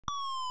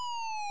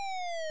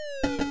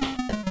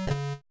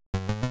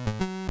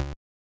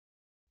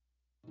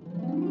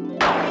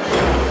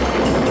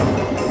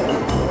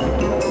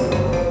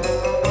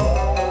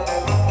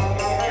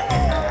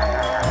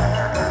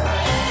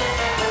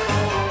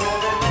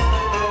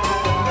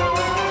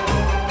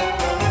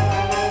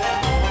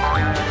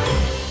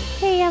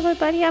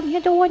everybody. I'm here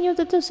to warn you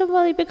that there's some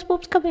really big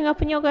spooks coming up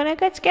and you're gonna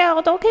get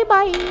scared. Okay,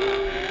 bye.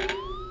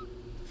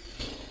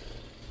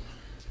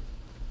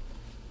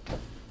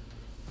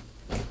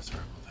 Sorry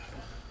about that.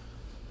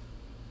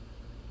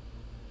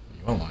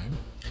 You online?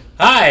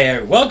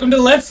 Hi, welcome to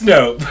Let's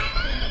Nope.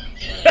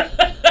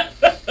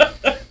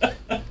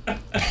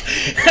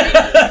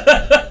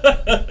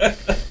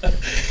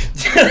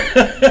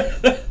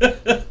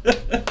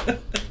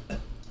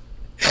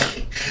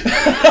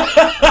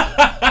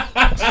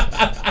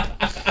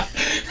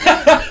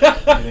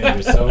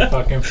 You're so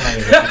fucking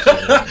funny.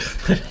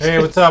 Hey,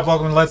 what's up?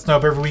 Welcome to Let's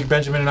Nope. Every week,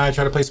 Benjamin and I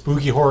try to play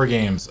spooky horror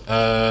games.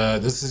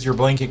 This is your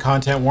blanket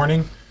content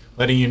warning,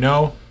 letting you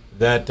know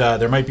that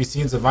there might be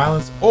scenes of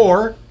violence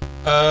or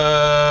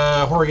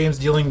horror games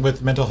dealing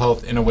with mental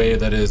health in a way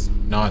that is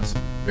not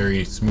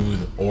very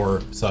smooth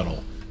or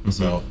subtle.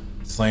 So,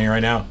 just letting you right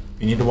now,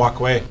 if you need to walk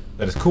away,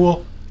 that is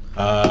cool.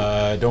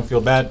 Don't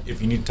feel bad.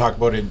 If you need to talk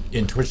about it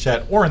in Twitch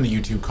chat or in the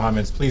YouTube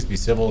comments, please be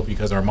civil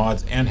because our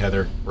mods and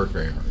Heather work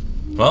very hard.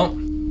 Well,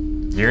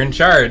 you're in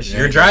charge. Yeah,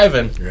 you're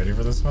driving. You ready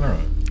for this one or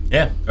what?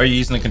 Yeah. Are you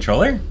using the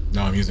controller?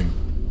 No, I'm using...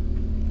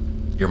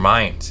 Your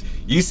mind.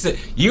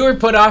 You were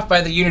put off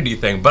by the Unity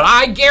thing, but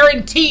I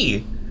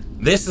guarantee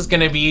this is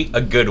going to be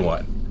a good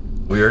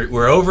one.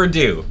 We're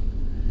overdue.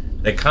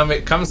 It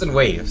comes in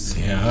waves.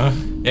 Yeah?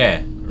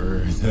 Yeah.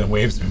 The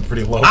wave's been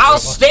pretty low. I'll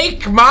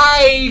stake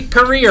my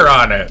career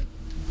on it.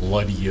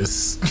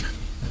 Bloodiest.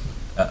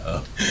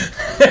 Uh-oh.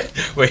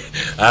 Wait.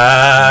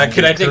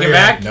 Can I take it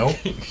back? Nope.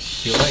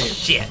 Too late.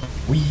 Shit.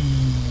 Wee.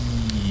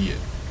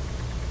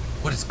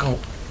 What is going...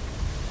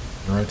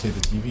 Rotate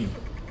the TV.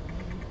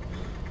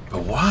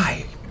 But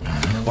why?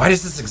 Why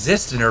does this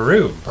exist in a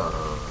room?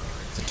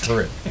 It's a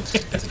turret. It's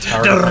a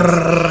tower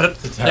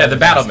defense. It's a tower Yeah, the defense.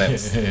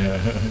 battlements.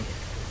 Yeah.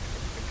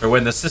 Or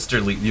when the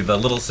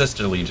little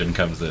sister legion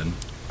comes in.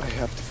 I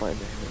have to find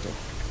the handle.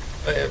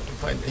 I have to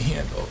find the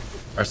handle.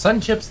 Are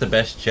Sun chips the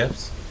best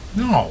chips?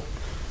 No.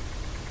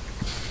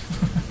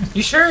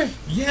 You sure?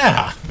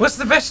 Yeah. What's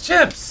the best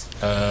chips?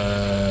 I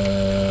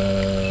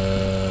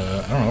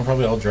don't know.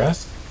 Probably all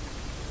dressed.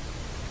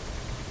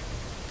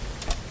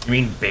 You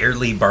mean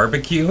barely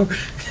barbecue?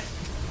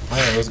 Oh,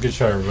 yeah, it was a good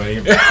show, everybody.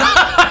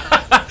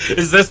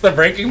 Is this the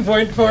breaking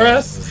point for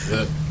us? This is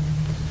it.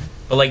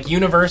 But like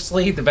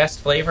universally, the best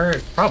flavor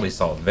is probably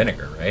salt and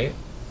vinegar, right?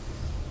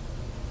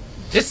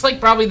 It's like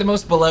probably the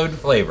most beloved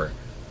flavor.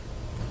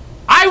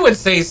 I would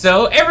say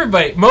so.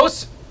 Everybody,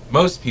 most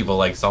people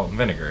like salt and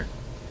vinegar.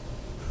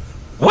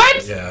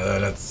 What? Yeah,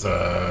 that's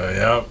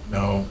yeah,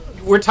 no.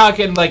 We're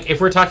talking like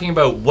if we're talking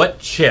about what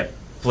chip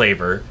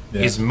flavor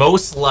is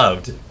most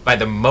loved by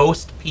the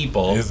most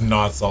people. It is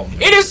not salt and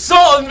vinegar. It is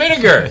salt and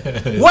vinegar.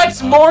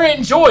 What's more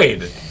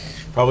enjoyed?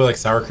 Probably like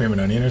sour cream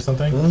and onion or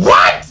something.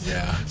 What?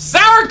 Yeah.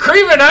 Sour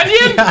cream and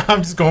onion? Yeah,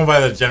 I'm just going by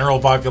the general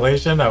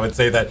population. I would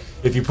say that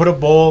if you put a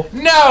bowl...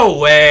 No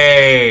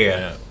way.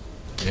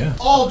 Yeah.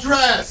 All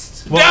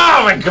dressed! Well,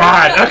 oh my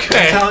god,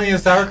 okay. I'm telling you,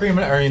 sour cream,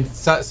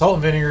 salt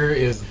and vinegar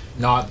is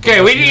not...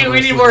 Okay, we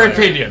need more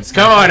opinions.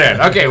 Come on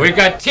in. Okay, we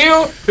got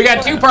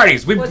two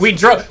parties. We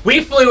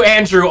flew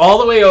Andrew all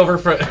the way over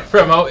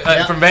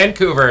from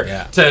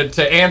Vancouver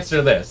to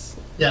answer this.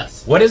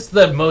 Yes. What is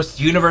the most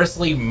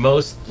universally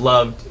most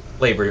loved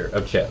flavor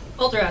of chip?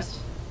 All dressed.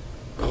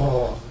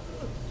 Oh.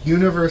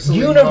 Universally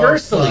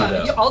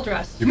Though. All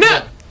dressed.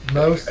 No.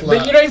 Most The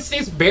loved. United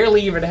States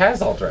barely even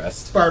has all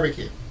dressed.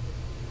 Barbecue.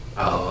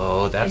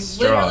 Oh, that's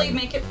They strong. literally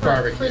make it for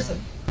Barbecue. prison.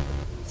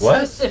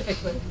 What?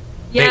 Specifically.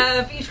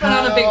 Yeah, if each went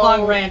on a big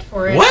long rant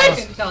for it. What? I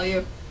couldn't tell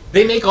you.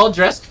 They make all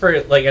dressed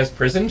for like as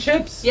prison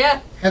chips?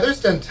 Yeah.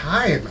 Heather's done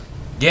time.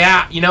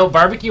 Yeah, you know,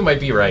 barbecue might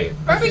be right.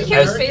 Barbecue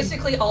is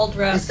basically all It's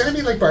dressed. gonna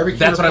be like barbecue.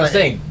 That's what I'm play.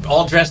 saying.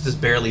 All dressed is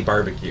barely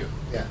barbecue.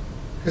 Yeah.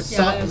 Because Yeah,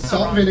 that's not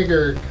salt and wrong.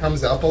 vinegar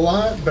comes up a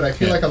lot, but I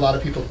feel like a lot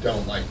of people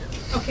don't like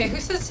it. Okay, who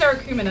says sour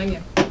cream and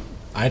onion?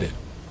 I did.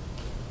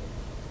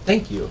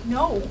 Thank you.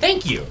 No.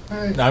 Thank you.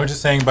 No, I was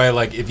just saying by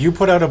like, if you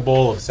put out a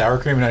bowl of sour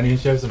cream and onion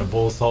chips and a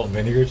bowl of salt and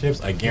vinegar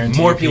chips, I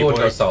guarantee More you people would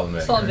go are- salt and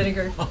vinegar. Salt and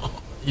vinegar.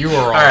 You were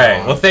wrong. All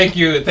right. Well, thank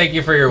you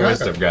for your You're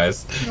wisdom, welcome.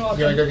 guys. You're You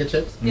welcome. wanna go get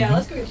chips? Yeah,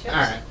 let's go get chips.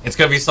 Alright. It's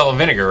gonna be salt and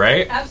vinegar,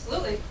 right?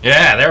 Absolutely.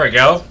 Yeah. There we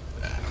go.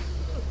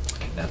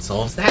 That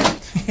solves that.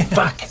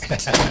 Fuck.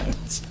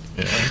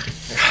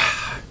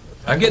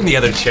 I'm getting the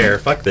other chair.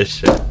 Fuck this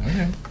shit.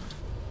 Okay.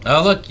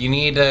 Oh look, you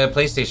need a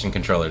PlayStation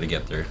controller to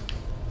get through.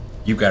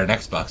 You've got an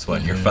Xbox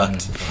One. You're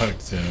fucked.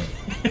 Fucked,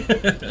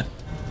 yeah.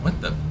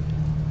 What the?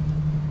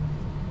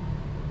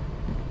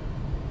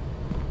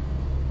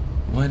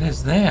 What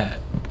is that?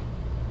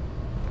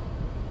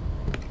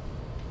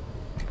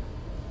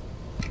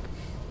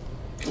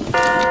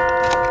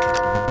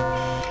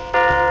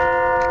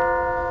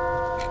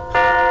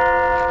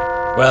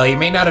 Well, he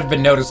may not have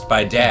been noticed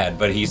by Dad,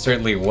 but he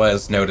certainly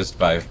was noticed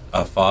by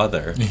a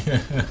father.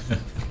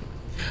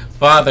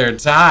 Father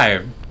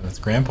time. That's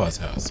Grandpa's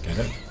house, get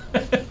it?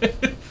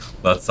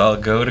 Let's all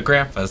go to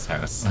Grandpa's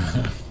house.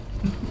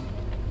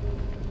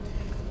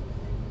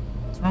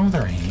 What's wrong with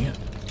our hand?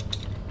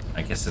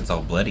 I guess it's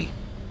all bloody.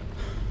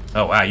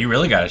 Oh wow, you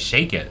really gotta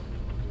shake it.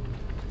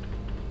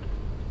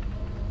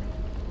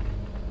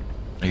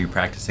 Are you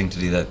practicing to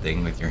do that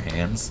thing with your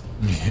hands?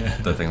 Yeah.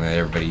 The thing that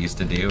everybody used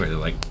to do, where they're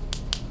like...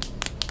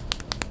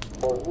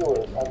 For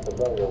viewers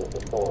unfamiliar with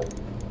the story,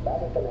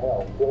 MADiSON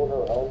Hill killed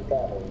her own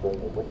family during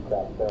the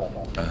witchcraft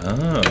ceremony.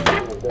 Oh. She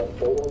was then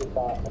fatally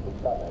shot in the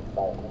stomach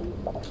by a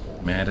police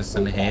officer.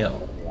 MADiSON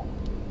Hill.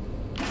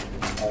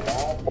 And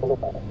now for the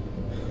weather.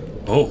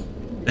 Oh,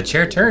 the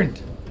chair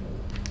turned.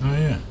 Oh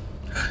yeah.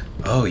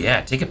 Oh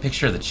yeah, take a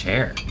picture of the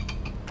chair.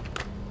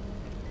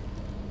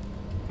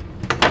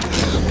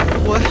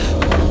 What?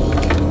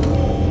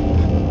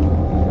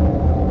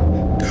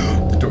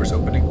 The door's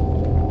opening.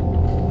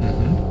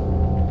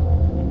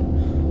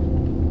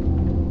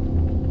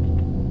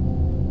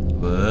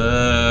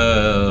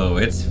 Whoa,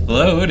 it's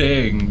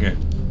floating.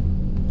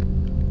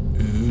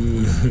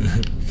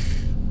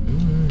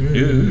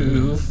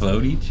 Ooh,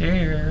 floaty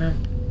chair.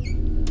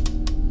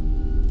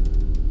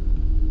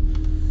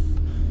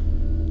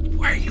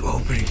 Why are you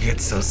opening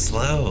it so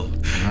slow?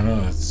 I don't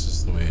know. That's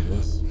just the way it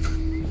is.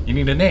 You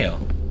need a nail.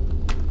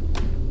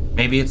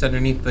 Maybe it's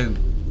underneath the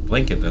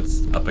blanket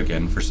that's up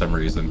again for some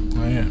reason.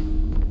 Oh yeah.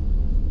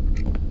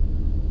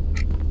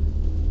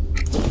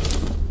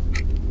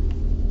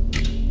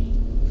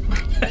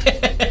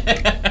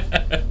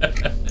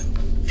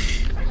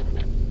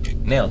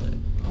 Nailed it.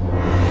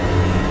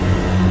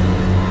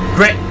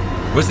 Great.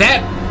 Was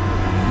that?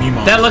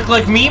 Meemaw. That looked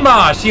like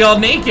Meemaw. She all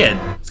naked.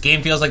 This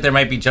game feels like there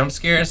might be jump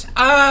scares.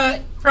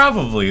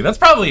 Probably. That's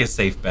probably a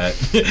safe bet.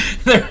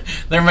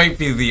 there might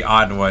be the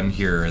odd one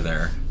here or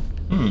there.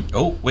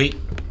 Oh, wait.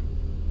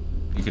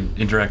 You can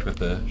interact with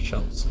the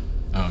shells.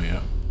 Oh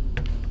yeah.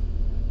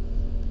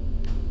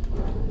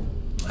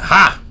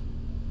 Aha!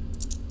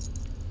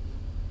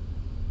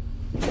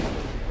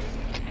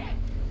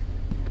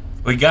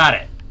 We got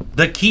it.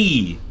 The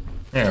key.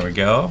 There we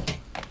go.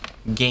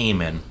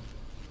 Gaming.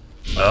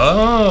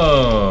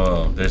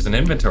 Oh, there's an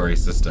inventory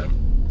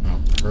system. Oh,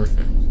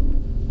 perfect.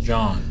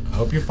 John, I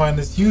hope you find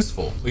this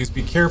useful. Please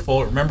be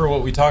careful. Remember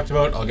what we talked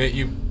about. I'll get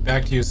you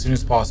back to you as soon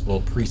as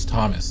possible. Priest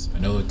Thomas. I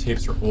know the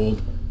tapes are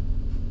old,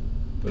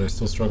 but I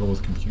still struggle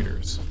with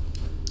computers.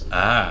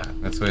 Ah,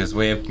 that's his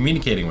way of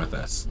communicating with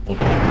us.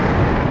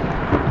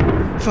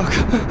 Fuck.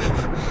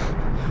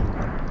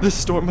 This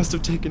storm must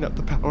have taken out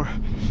the power.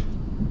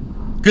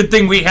 Good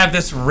thing we have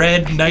this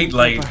red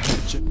nightlight.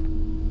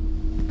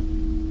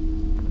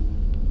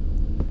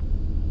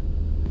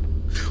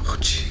 Oh,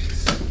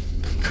 jeez.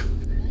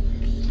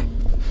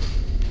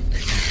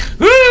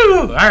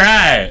 Woo! All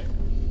right.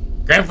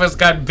 Grandpa's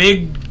got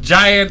big,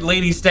 giant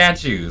lady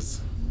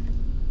statues.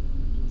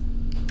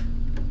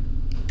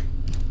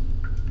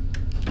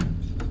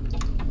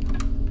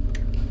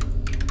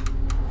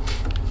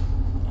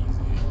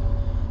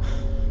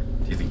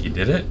 Do you think you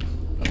did it?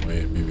 Oh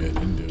wait, maybe I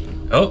didn't do it.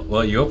 Oh,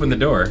 well, you opened the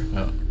door.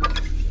 Oh.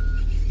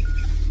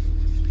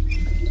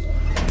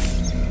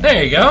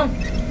 There you go.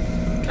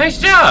 Nice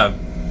job.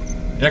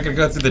 You're not gonna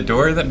go through the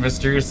door that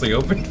mysteriously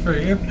opened for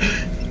you?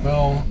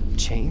 Well,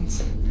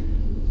 Chains?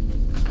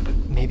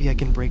 Maybe I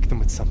can break them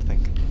with something.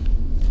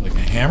 like a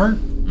hammer?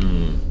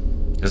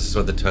 This is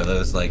what the toilet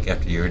was like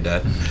after you were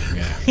done.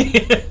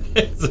 Yeah.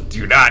 So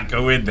do not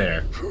go in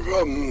there.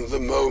 From the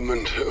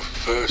moment of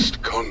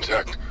first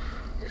contact,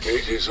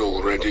 it is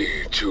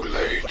already too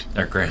late.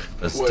 Our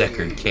grandpa's When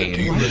Deckard a Cain.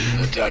 demon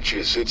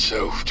attaches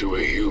itself to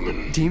a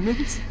human,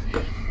 Demons?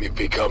 it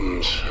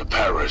becomes a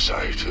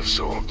parasite of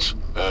sorts,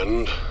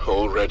 and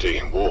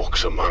already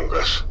walks among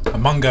us.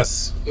 Among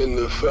Us. In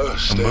the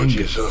first Among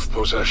stages Us. of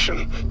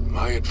possession,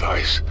 my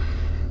advice,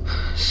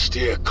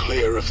 steer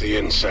clear of the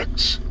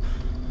insects.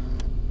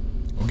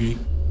 Okay.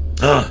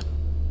 Ugh,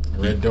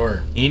 Red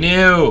door. he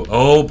knew.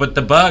 Oh, but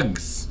the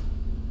bugs.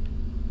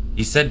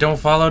 He said don't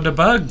follow the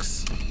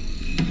bugs.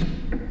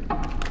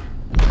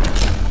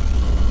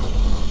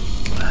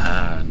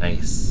 Ah,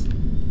 nice.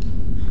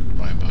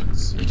 My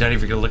bugs. You're not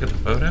even gonna look at the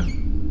photo?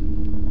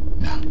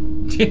 No.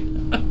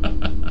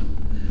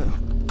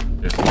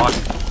 There's one.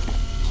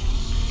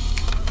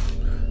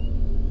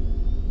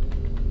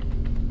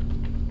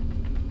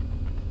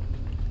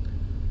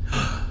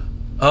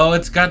 Oh,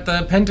 it's got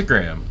the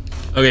pentagram.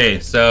 Okay,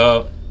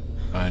 so...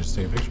 Fine, just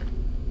take a picture.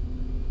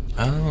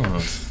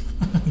 Oh.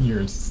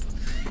 You're just...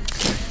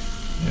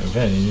 Yeah,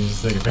 Ben, you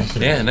just take a picture.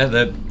 Yeah, no,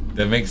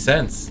 that makes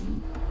sense.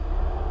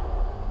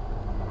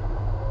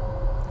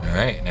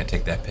 Alright, and I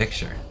take that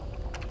picture.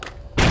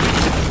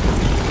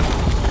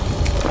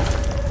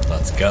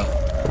 Let's go.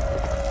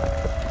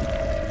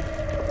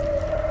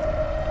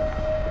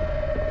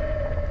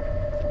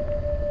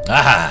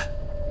 Ah!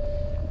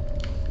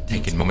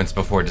 Taken moments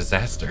before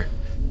disaster.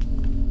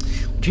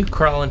 Would you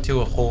crawl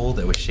into a hole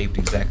that was shaped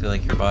exactly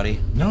like your body?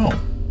 No.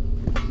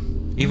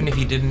 Even if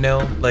you didn't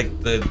know, like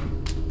the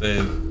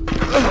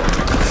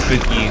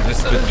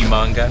spooky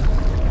manga?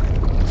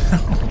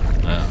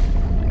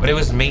 Oh. But it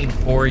was made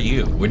for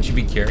you. Wouldn't you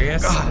be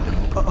curious?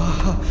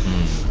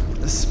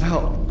 The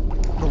smell.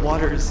 The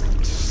water is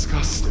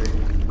disgusting.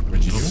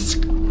 What'd you do?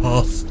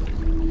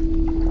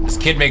 This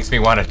kid makes me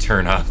want to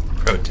turn off the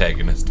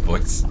protagonist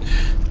voice.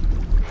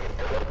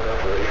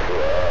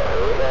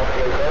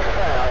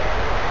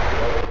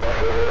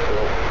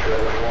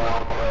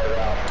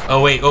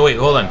 Oh wait,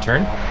 hold on,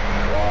 turn.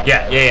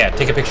 Yeah.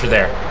 Take a picture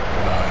there.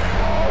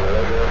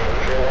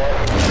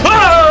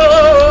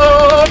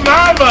 Oh,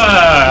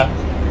 mama!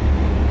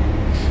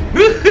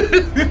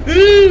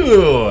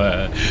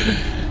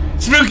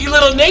 Spooky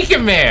little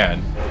naked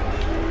man.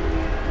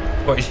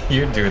 Boy,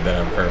 you're doing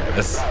that on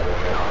purpose.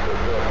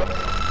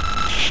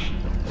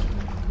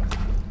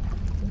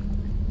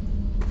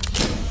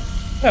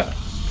 Oh.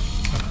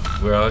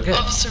 We're all good.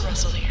 Officer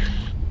Russell here.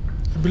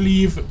 I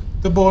believe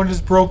the bone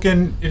is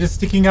broken. It is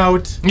sticking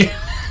out.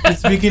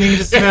 It's beginning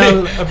to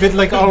smell a bit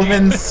like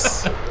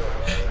almonds.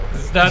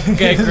 It's not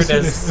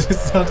gangrenous.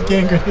 It's not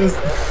gangrenous.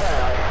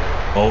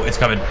 Oh, it's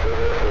coming.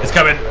 It's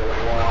coming.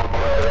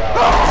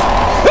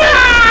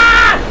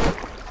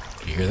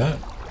 You hear that?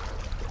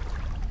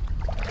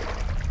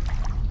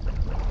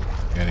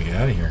 Gotta get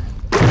out of here.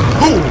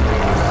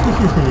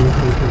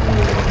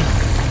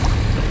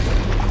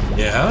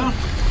 Yeah?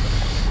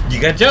 You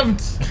got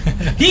jumped.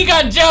 He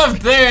got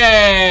jumped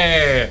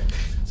there.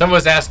 Someone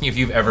was asking if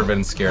you've ever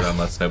been scared on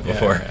Let's Know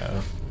before.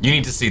 Yeah. You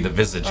need to see the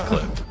visage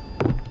clip.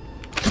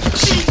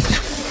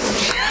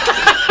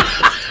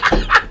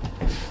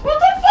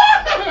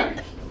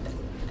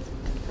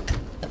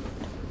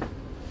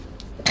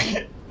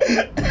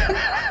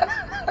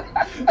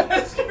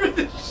 That scared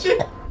the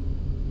shit.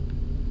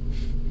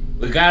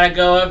 We gotta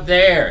go up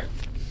there.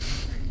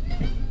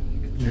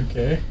 You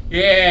okay?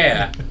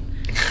 Yeah.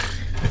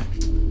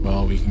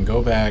 Well, we can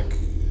go back to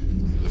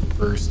the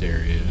first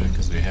area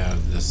because we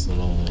have this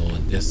little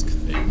disc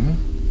thing.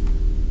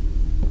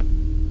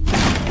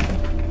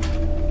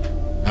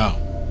 Oh.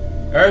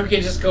 Or we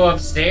can just go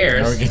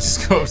upstairs. Or we can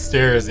just go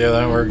upstairs. Yeah,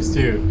 that works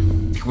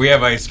too. We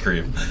have ice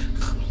cream.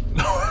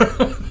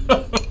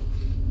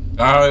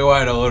 I only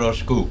want a little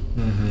scoop.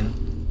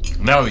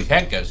 Mm-hmm. No, we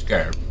can't get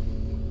scared.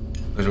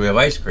 Because we have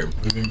ice cream.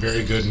 We've been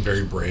very good and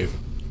very brave.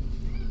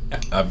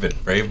 I've been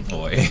brave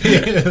boy.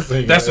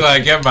 So That's why I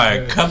get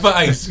my cup of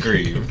ice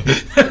cream.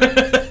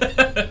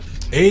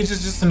 Age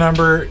is just a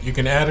number. You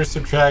can add or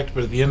subtract,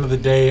 but at the end of the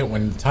day,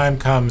 when the time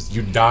comes,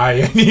 you die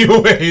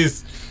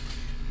anyways.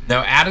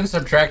 Now, add and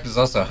subtract is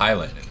also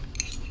highlighted.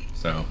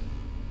 So,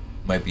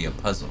 might be a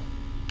puzzle.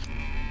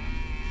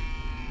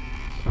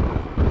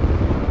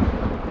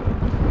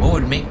 What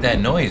would make that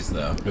noise,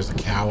 though? There's a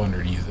cow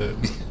underneath it.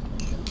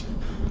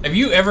 Have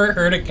you ever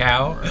heard a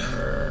cow?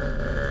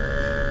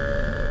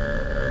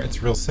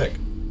 It's real sick.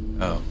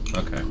 Oh,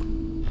 okay.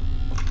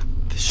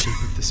 The shape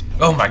of this point.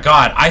 Oh my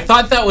god, I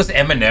thought that was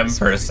Eminem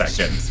for a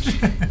second.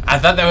 I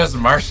thought that was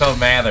Marshall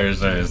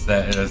Mathers, or is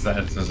that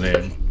his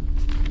name?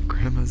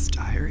 Grandma's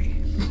diary?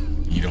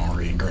 You don't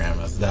read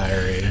Grandma's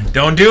diary.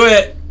 Don't do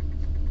it!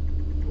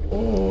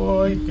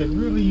 Oh, I could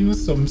really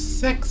use some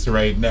sex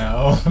right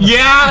now.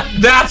 Yeah,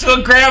 that's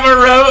what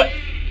Grandma wrote!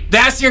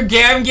 That's your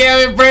Gam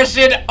Gam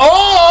impression?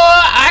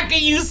 Oh, I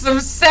could use some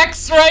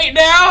sex right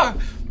now?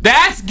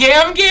 That's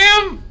Gam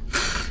Gam?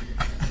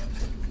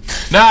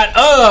 Not,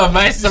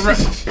 my summer.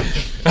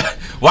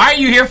 Why are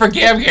you here for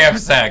Gam Gam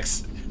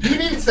sex? You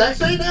need sex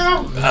right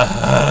now?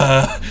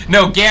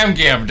 No, Gam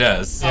Gam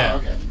does. Yeah. Oh,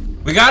 okay.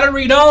 We gotta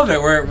read all of it.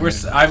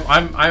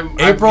 I'm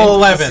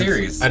April into the 11th.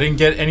 series. I didn't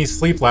get any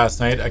sleep last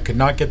night. I could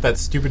not get that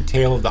stupid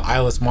tale of the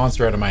eyeless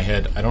monster out of my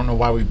head. I don't know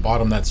why we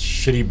bought him that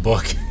shitty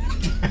book.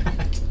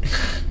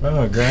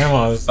 Oh,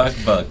 Grandma's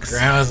fucking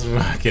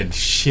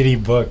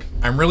shitty book.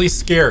 I'm really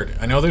scared.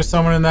 I know there's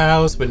someone in the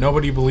house, but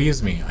nobody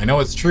believes me. I know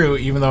it's true,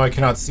 even though I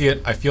cannot see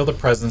it. I feel the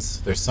presence.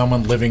 There's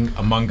someone living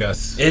among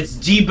us. It's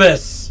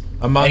Jeebus.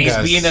 Among us.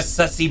 And he's being a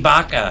sussy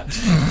baka.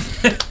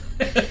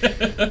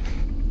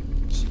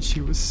 She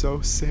was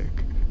so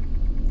sick.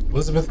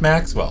 Elizabeth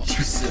Maxwell.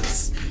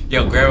 Jesus.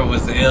 Yo, Grandma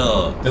was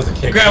ill. Doesn't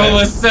kick Grandma in.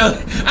 was so.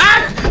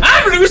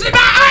 I'm losing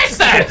my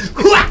eyesight.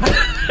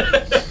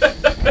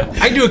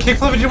 I can do a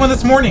kickflip. I did one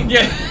this morning.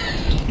 Yeah.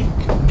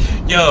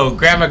 Yo,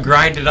 Grandma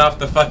grinded off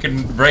the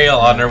fucking rail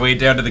on her way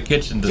down to the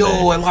kitchen today.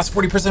 Yo, I lost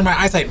 40% of my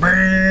eyesight.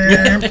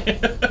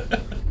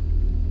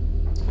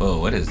 Whoa,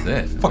 what is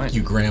this? Fuck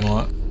you,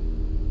 Grandma.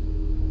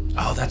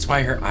 Oh, that's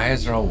why her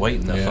eyes are all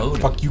white in the photo.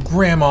 Fuck you,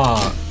 Grandma.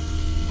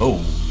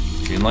 Oh,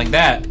 she didn't like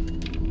that.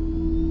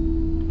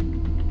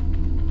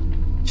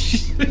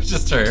 It's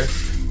just her.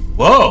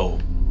 Whoa.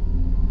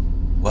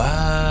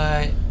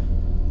 What?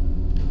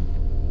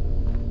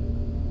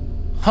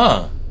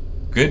 Huh.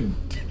 Good.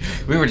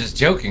 We were just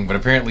joking, but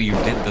apparently you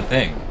did the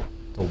thing.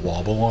 The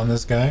wobble on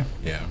this guy?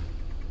 Yeah.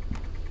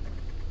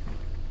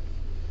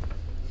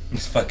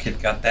 He's fucking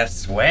got that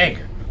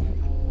swagger.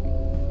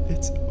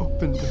 It's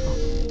open now.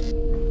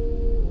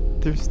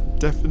 There's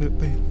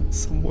definitely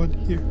someone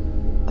here.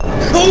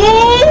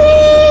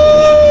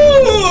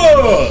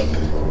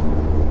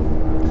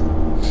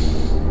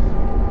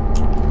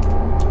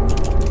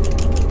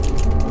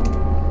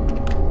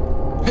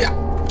 Yeah.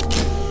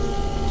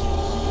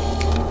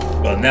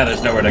 Well, now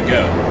there's nowhere to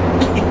go.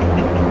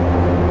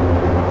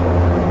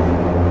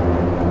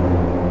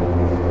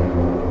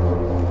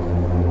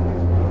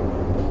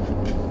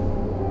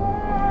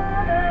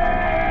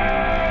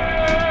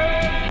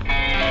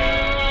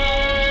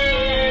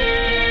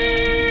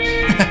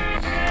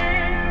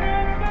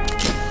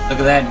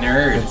 at that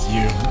nerd. It's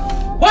you.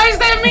 Why is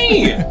that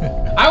me?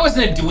 I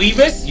wasn't a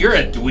dweebus. You're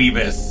a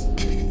dweebus.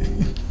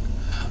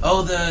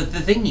 Oh, the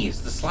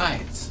thingies, the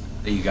slides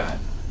that you got.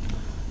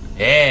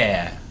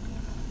 Yeah.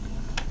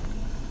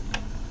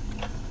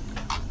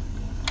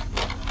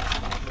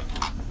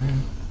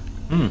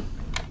 Hmm.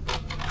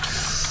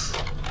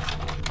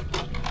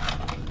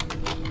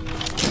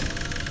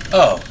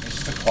 Oh,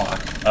 it's just a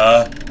clock.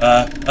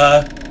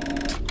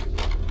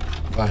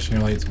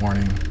 Flashing lights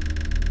warning.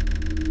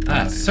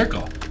 Ah, it's a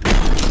circle.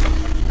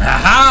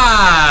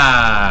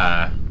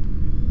 Aha!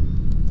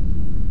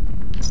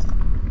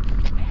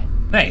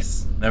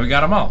 Nice. Now we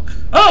got them all.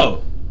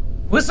 Oh!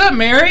 What's up,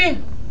 Mary?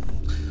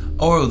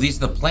 Oh, these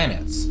are the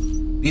planets.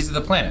 These are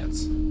the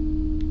planets.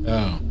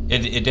 Oh.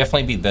 It'd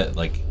definitely be the,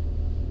 like,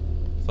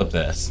 flip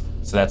this.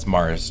 So that's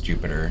Mars,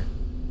 Jupiter.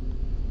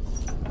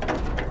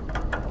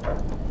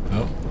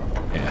 Oh.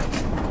 Yeah.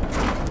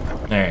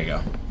 There you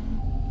go.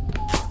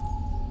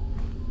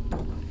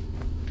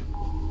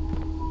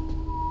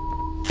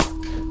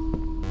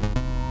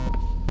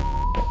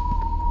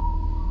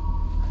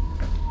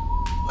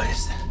 What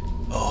is that?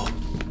 Oh.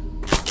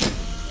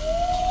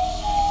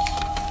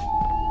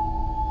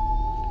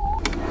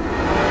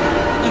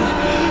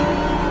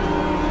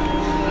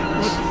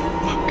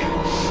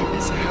 What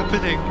is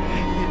happening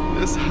in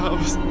this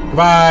house?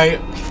 Bye.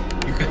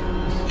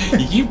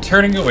 You keep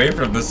turning away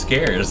from the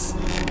scares.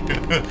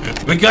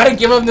 We gotta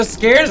give him the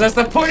scares. That's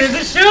the point of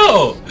the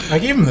show. I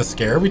gave him the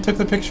scare. We took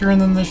the picture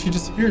and then she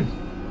disappeared.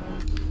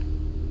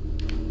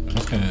 I'm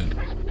just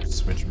gonna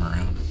switch him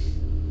around.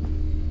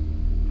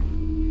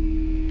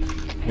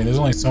 I mean, there's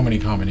only so many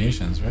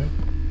combinations, right?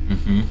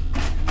 Mm-hmm.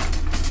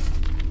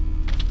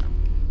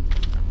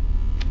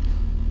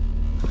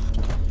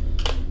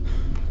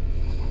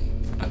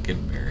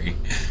 Fucking Mary.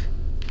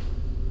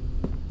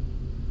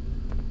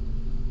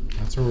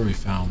 That's where we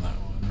found that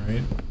one,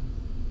 right?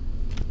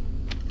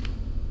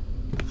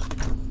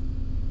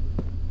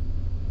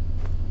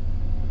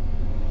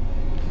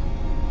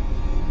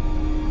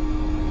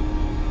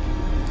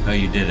 Oh,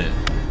 you did it.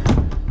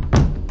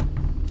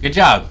 Good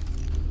job.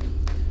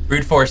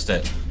 Brute forced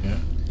it. Yeah.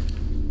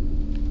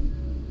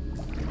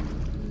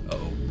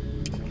 Oh.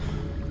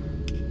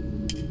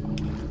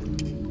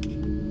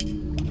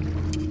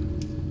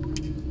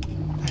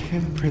 The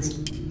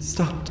handprints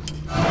stopped.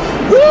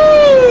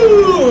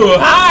 Woo!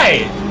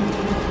 Hi!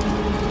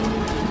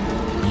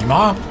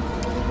 Mima?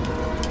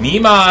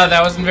 Mima,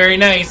 that wasn't very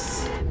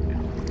nice.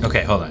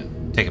 Okay, hold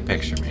on. Take a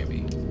picture,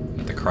 maybe.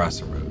 At the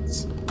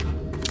crossroads.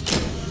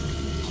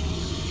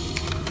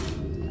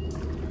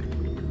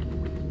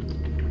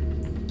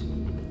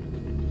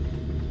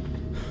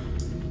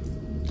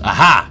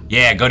 Aha!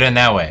 Yeah, go down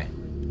that way.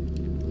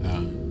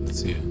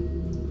 Let's see it.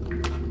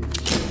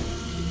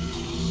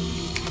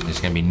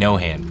 There's gonna be no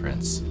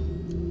handprints.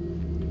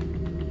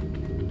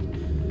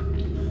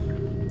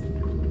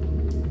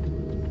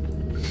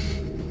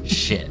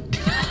 Shit.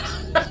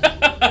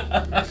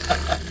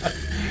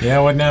 Yeah,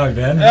 what now,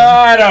 Ben?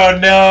 I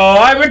don't know.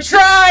 I'm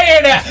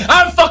trying.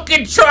 I'm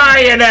fucking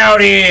trying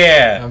out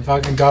here. I'm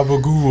fucking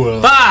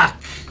gabagool.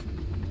 Fuck.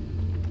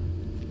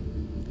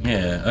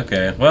 Yeah.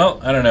 Okay.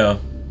 Well, I don't know.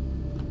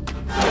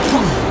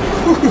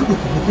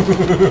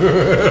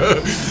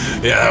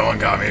 Yeah, that one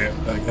got me.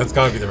 Like, that's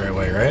gotta be the right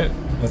way, right?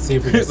 Let's see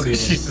if we can see.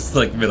 She's just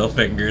like middle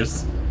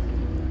fingers.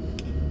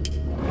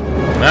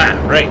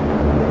 Ah, right.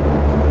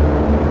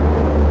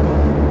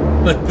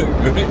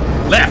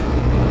 Left.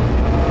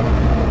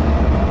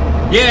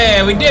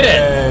 Yeah, we did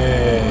it.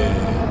 Hey.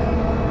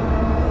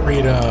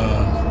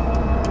 Freedom.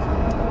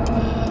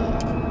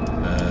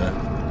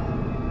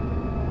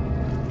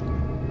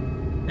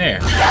 There.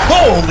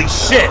 Holy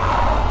shit!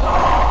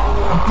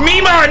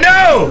 Mima,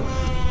 no!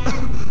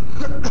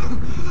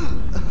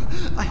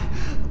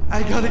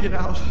 I gotta get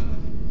out.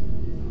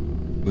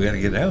 We gotta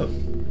get out.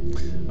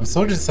 I'm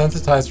so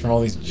desensitized from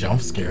all these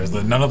jump scares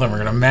that none of them are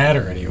gonna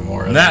matter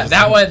anymore.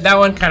 That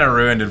one kind of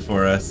ruined it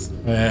for us.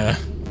 Yeah.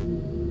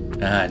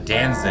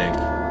 Danzig.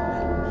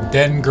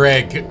 Den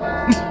Greg.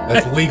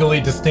 That's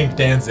legally distinct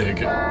Danzig.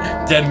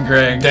 Den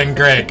Greg. Den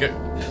Greg.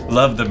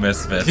 Love the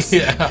Misfits.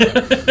 Yeah.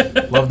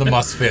 Love the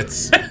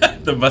Musfits.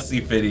 The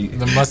Mussy Fitty.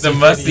 The Mussy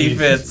Mussy Fitties.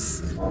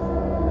 Fits.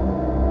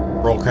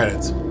 Roll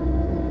credits.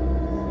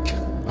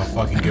 How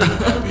fucking good would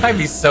that be? I'd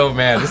be so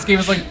mad. This game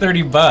is like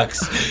 $30.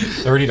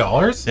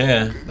 $30?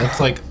 Yeah. That's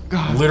like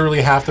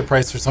literally half the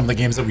price for some of the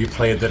games that we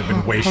played that have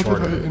been way How did I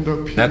shorter. end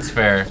up here? That's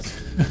fair.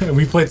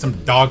 We played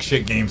some dog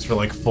shit games for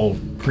like full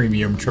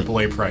premium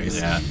AAA price.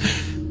 Yeah.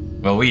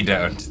 Well, we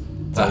don't.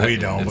 Well, we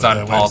don't. It's but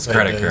on the Paul's website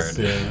credit does,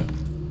 card. Yeah.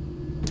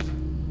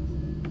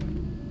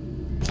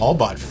 Paul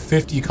bought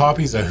 50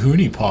 copies of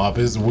Hoonie Pop.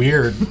 Is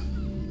weird.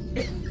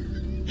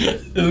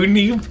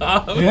 Hoonie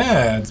Pop?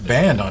 Yeah, it's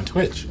banned on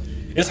Twitch.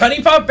 Is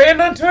Honey Pop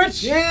banned on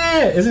Twitch?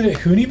 Yeah, isn't it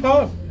Hoonie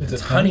Pop?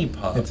 It's Honey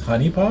Pop. It's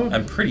Honey Pop?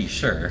 I'm pretty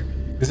sure.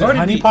 Is it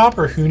Honey Pop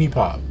or Hoonie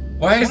Pop?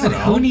 Why is I it don't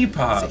know. Hoonie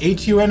Pop? It's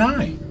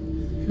H-U-N-I.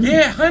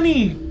 Yeah,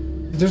 honey.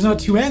 There's not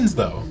two N's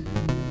though.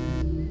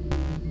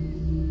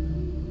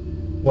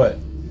 What?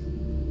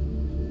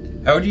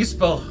 How would you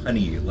spell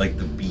honey, like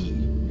the bee?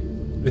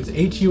 It's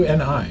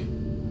H-U-N-I.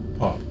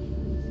 Pop.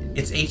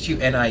 It's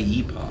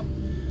H-U-N-I-E pop.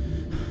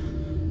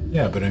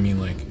 Yeah, but I mean,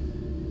 like,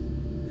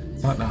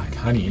 it's not like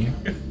honey.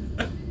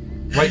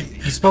 Right?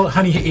 You spell it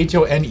honey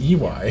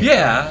H-O-N-E-Y.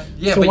 Yeah.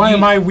 So but why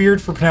am I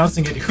weird for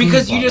pronouncing it honey?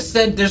 Because you just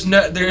said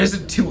there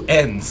isn't two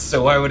N's,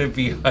 so why would it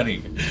be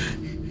honey?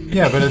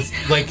 Yeah, but it's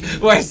like...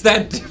 Why is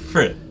that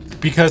different?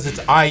 Because it's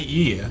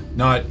I-E,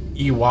 not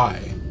E-Y.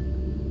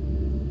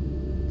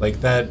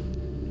 Like that...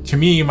 To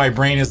me, my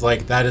brain is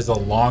like, that is a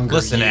longer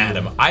Listen, U.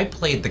 Adam, I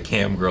played the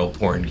cam girl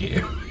porn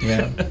game.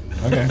 Yeah.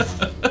 Okay.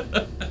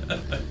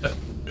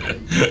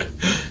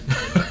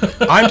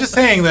 I'm just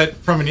saying that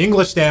from an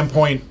English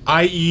standpoint,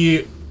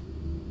 I-E,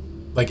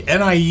 like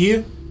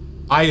N-I-E,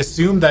 I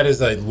assume that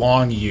is a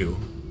long U,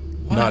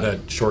 not a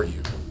short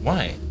U.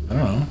 Why? I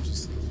don't know.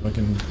 Just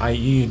fucking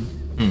I-E.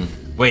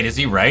 Wait, is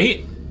he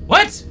right?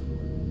 What?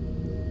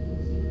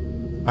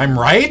 I'm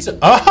right?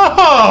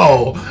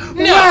 Oh!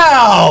 No.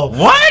 Wow!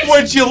 What?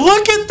 Would you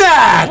look at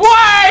that?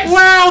 What?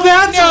 Wow,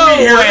 that's No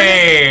weird.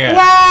 way.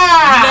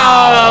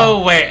 Wow!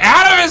 No way.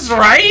 Adam is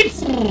right?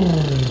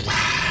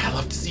 I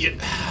love to see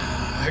it.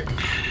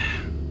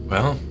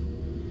 Well,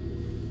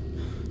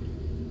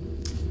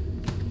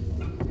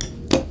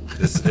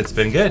 it's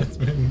been good.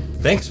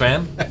 Thanks,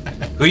 man.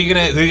 Who you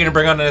gonna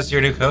bring on as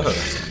your new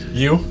co-host?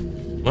 You?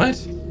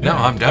 What? No,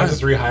 I'm done. I'm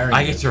just rehiring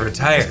I you. get to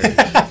retire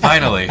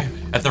finally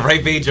at the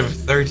ripe age of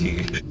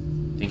 30.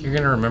 Think you're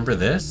gonna remember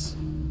this?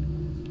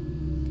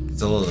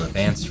 It's a little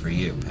advanced for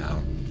you,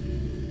 pal.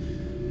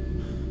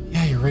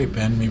 Yeah, you're right,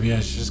 Ben. Maybe I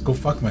should just go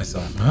fuck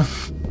myself, huh?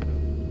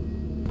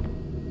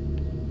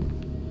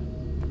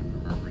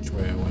 Or which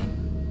way I went.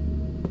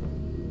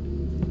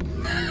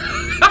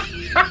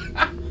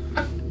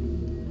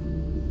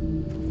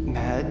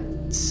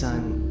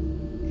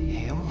 MADiSON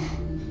Hale?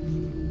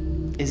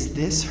 Is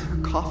this her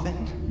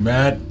coffin?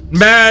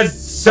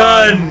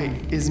 MADiSON Why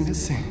is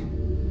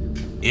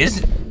missing? is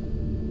it?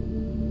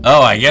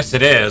 Oh, I guess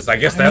it is. I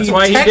guess that's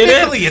why he did it.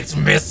 Technically, it's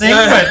missing,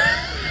 but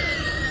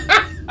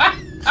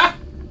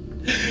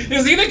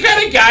Is he the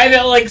kind of guy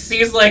that like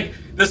sees like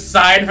the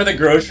sign for the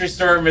grocery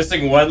store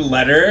missing one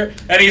letter,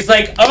 and he's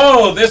like,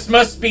 "Oh, this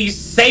must be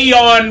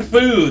Seon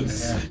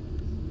Foods." Yeah.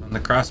 On the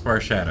crossbar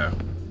shadow.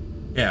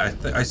 Yeah,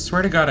 I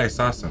swear to God, I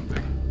saw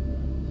something.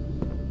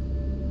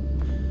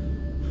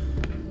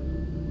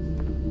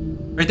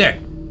 Right there.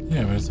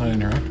 yeah, but it's not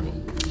interactable.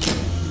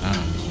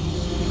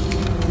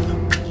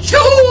 Choo!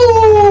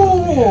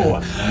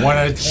 One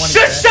out of 20.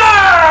 Shasha!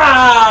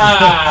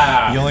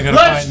 You only gotta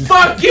Let's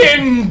find-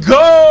 fucking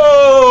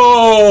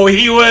go!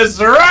 He was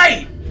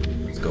right!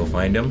 Let's go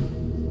find him.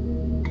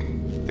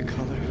 The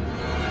color.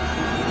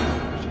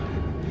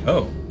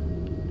 Oh.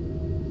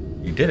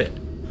 You did it.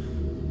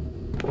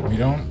 We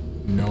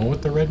don't know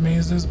what the red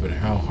maze is, but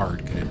how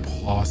hard could it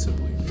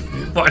possibly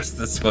be? Watch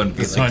this one.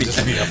 This one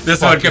just be a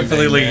this one fucking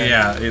completely, nightmare.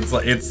 yeah.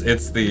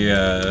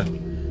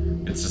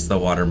 It's just the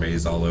water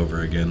maze all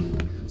over again.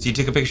 So you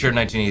took a picture of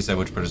 1987,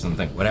 which put us in the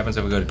thing. What happens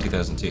if we go to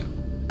 2002? Okay.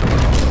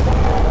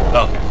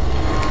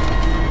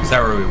 Is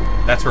that where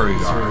that's where we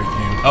That's are. where we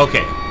came.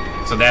 Okay.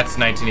 So that's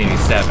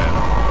 1987.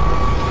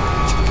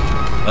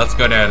 Let's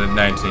go down to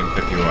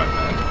 1951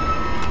 then.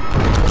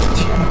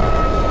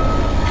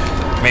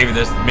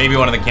 Maybe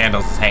one of the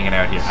candles is hanging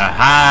out here.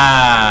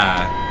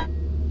 Aha!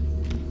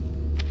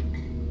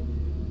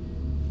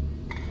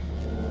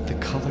 The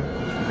color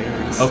of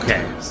Mary's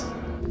Okay. tears.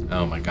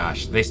 Oh my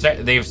gosh.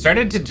 They've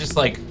started to just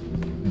like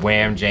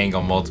wham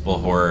jangle multiple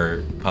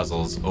horror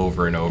puzzles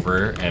over and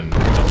over, and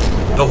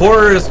the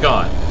horror is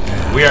gone.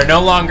 We are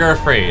no longer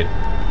afraid.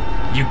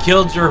 You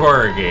killed your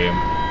horror game.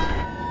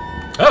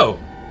 Oh.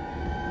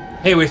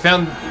 Hey, we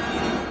found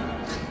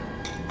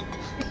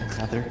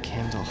Another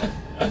candle.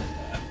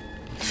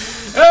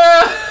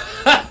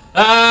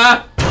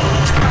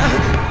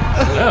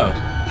 Oh.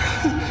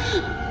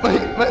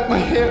 My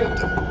hand.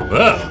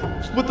 Whoa.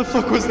 What the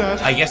fuck was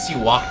that? I guess you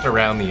walked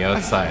around the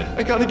outside.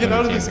 I gotta get when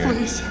out you of this came here.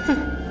 place.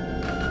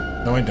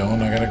 No, I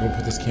don't. I gotta go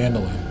put this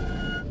candle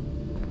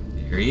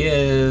in. Here he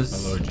is.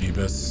 Hello,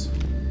 Jeebus.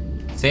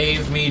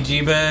 Save me,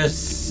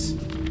 Jeebus.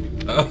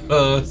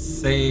 Oh,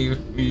 save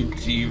me,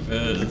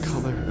 Jeebus.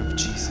 Color of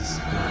Jesus'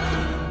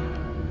 blood.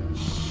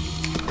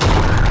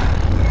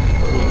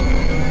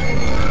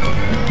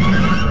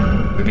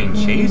 We're being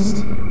chased?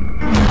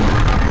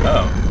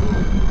 Oh.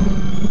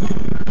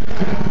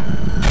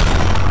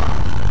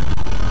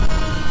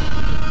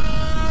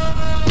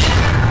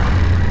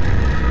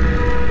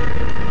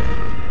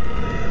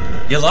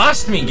 You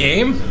lost me,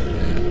 game.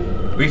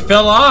 We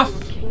fell off.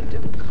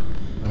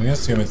 I'm gonna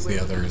assume it's the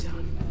other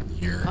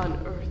year.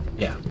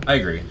 Yeah, I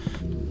agree.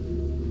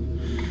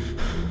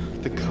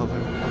 The color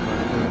of our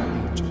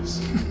little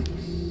angels.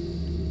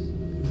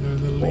 They're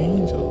little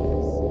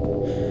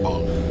angels.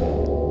 Oh.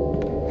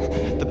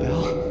 The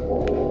bell.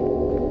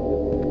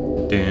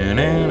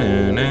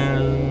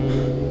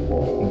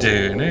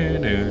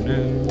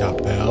 The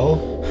bell?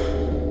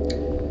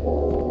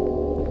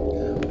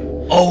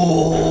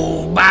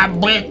 Oh, my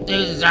breath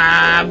is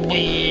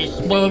always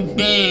so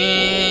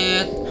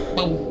dead.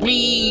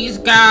 Please,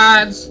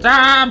 God,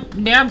 stop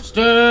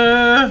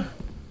Napster.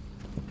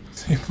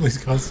 Say, please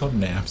God, stop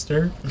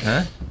Napster.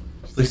 Huh?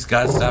 Please,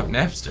 God, stop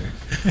Napster.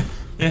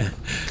 Yeah.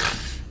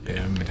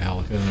 Yeah,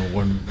 Metallica in a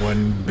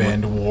one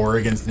band war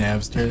against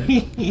Napster.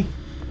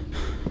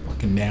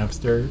 Fucking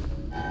Napster.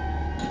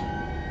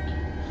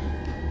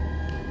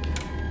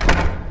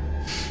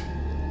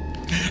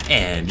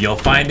 And you'll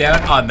find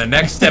out on the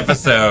next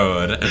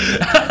episode of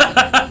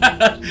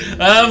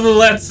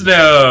Let's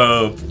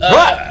Know.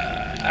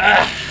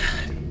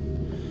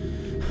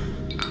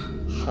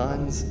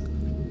 Hans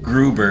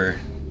Gruber.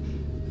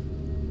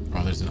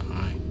 Oh, there's an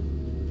I.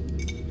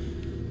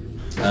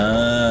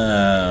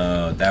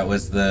 Oh, that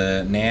was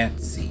the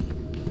Nazi.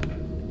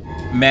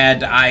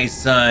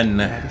 MADiSON.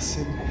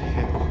 Madison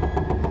Hill.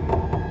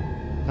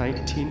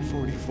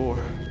 1944.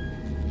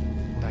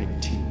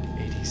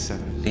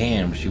 1987.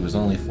 Damn, she was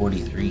only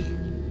 43.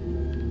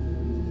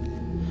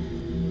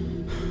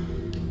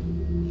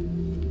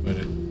 But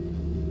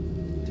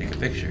Take a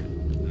picture.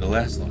 It'll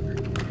last longer.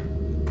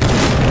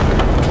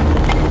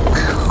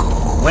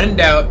 When in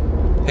doubt,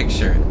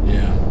 picture.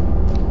 yeah.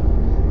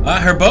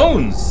 Her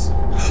bones.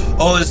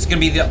 Oh, this is gonna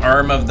be the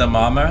arm of the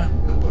mama.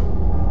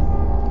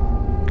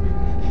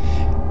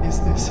 Is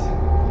this?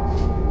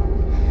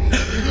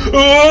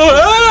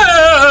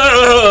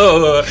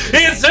 Oh,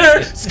 it's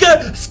her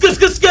skeleton.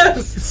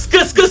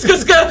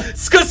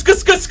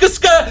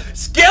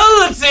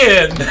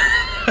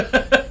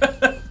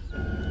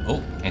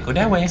 Oh, can't go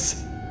that way.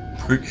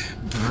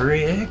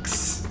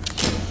 Bricks.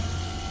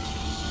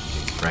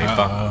 Right,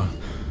 Bob.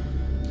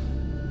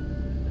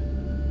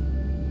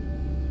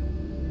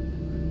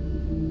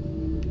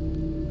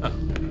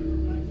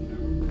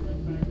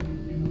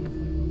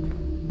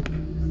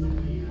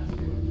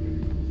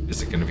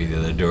 Is it gonna be the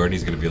other door and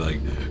he's gonna be like,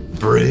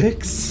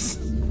 bricks?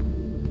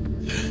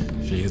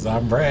 She's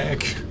on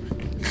brick.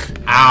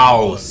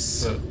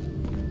 Ows.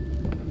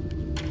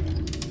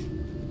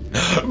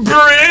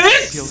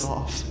 Bricks? Sealed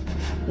off.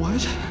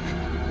 What?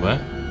 What?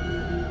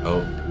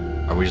 Oh,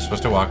 are we just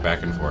supposed to walk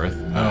back and forth?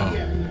 Oh.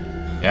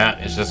 Yeah,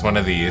 it's just one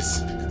of these.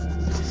 And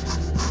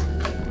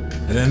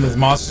then the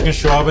monster's gonna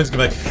show up and it's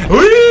gonna be like, whee!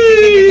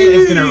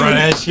 It's gonna run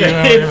at you.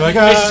 And you're like,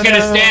 It's just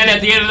gonna stand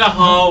at the end of the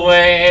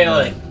hallway,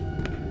 like.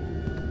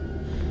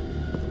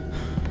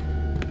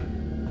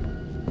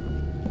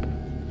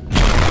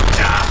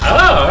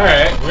 Oh,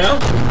 alright, well.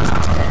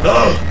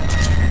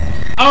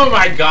 Oh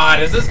my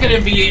god, is this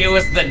gonna be it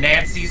was the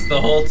Nazis the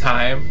whole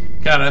time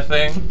kind of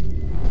thing?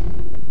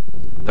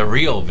 The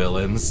real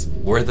villains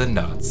were the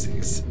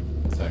Nazis.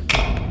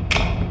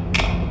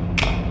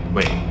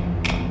 Wait.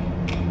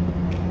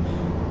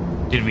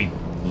 Did we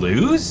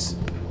lose?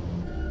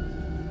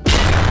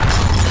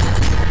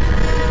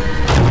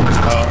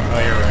 Oh,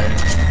 you're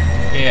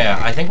right. Yeah,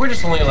 I think we're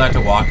just only allowed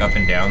to walk up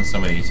and down so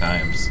many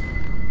times.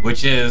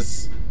 Which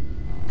is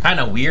kind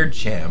of weird,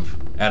 champ.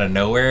 Out of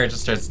nowhere, it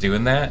just starts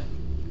doing that.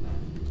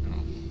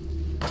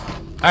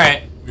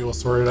 Alright, We will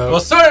sort it out. we'll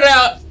sort it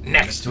out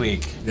next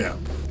week. Yeah.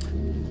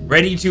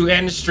 Ready to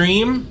end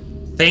stream?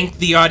 Thank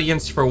the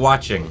audience for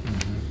watching.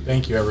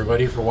 Thank you,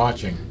 everybody, for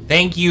watching.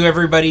 Thank you,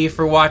 everybody,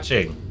 for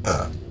watching.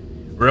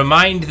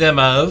 Remind them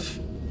of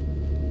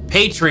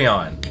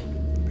Patreon,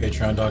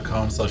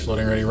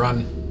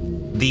 Patreon.com/loadingreadyrun.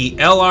 the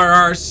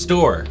LRR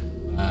store.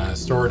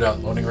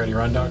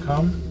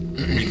 Store.loadingreadyrun.com.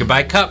 You can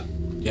buy cup,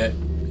 Yeah.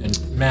 And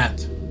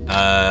Matt.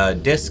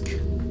 disc,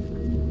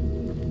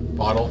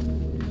 Bottle.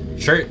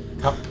 shirt,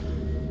 Cup.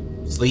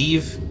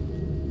 sleeve.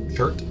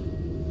 Shirt.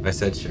 I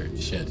said shirt.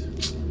 Shit.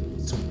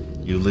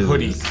 You lose.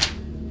 Hoodie.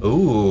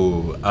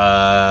 Ooh,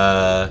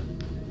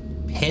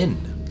 pin.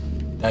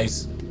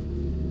 Dice.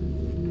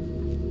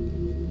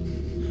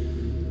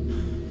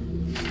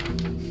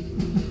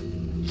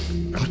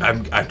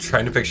 I'm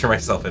trying to picture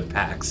myself in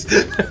PAX.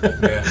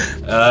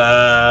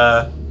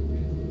 Yeah.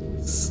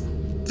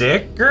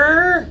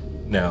 Sticker?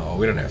 No,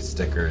 we don't have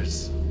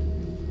stickers.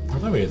 I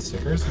thought we had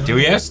stickers. Do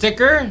we have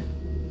sticker?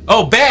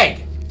 Oh,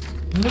 bag!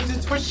 Look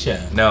at Twitch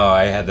chat. No,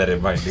 I had that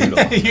in my noodle.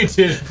 You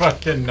did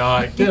fucking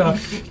not. Get on.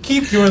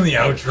 Keep doing the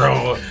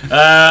outro.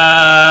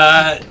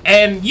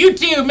 And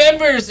YouTube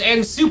members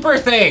and super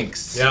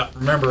thanks. Yeah.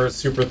 Remember,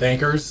 super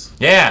thankers.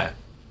 Yeah.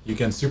 You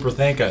can super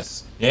thank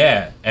us.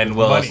 Yeah. And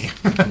we'll Money.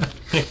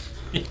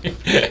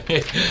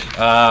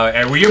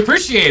 and we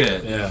appreciate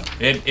it. Yeah.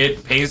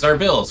 It pays our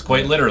bills,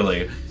 quite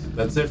literally.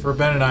 That's it for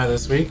Ben and I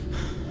this week.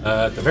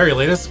 At the very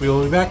latest, we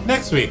will be back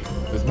next week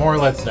with more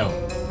Let's Know.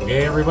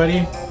 Okay,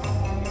 everybody?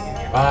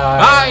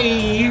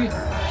 Bye. Bye.